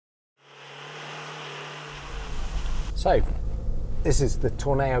So this is the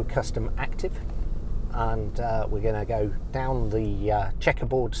Tourneo Custom Active, and we're going to go down the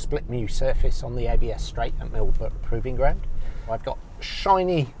checkerboard split mu surface on the ABS straight at Millbrook Proving Ground. I've got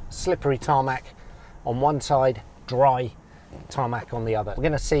shiny slippery tarmac on one side, dry tarmac on the other. We're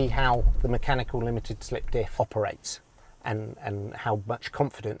going to see how the mechanical limited slip diff operates and how much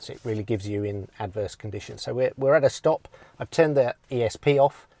confidence it really gives you in adverse conditions. So we're at a stop. I've turned the ESP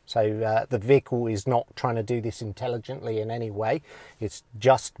off, so the vehicle is not trying to do this intelligently in any way. It's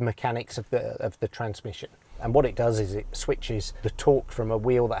just mechanics of the transmission. And what it does is it switches the torque from a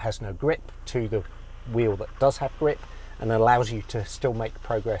wheel that has no grip to the wheel that does have grip, and allows you to still make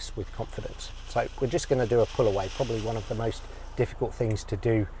progress with confidence. So we're just going to do a pull away, probably one of the most difficult things to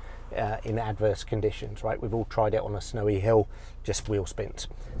do in adverse conditions, right? We've all tried it on a snowy hill, just wheel spins.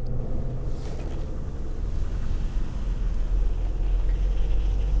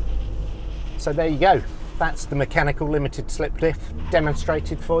 So there you go. That's the mechanical limited slip diff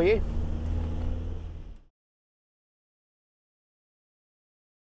demonstrated for you.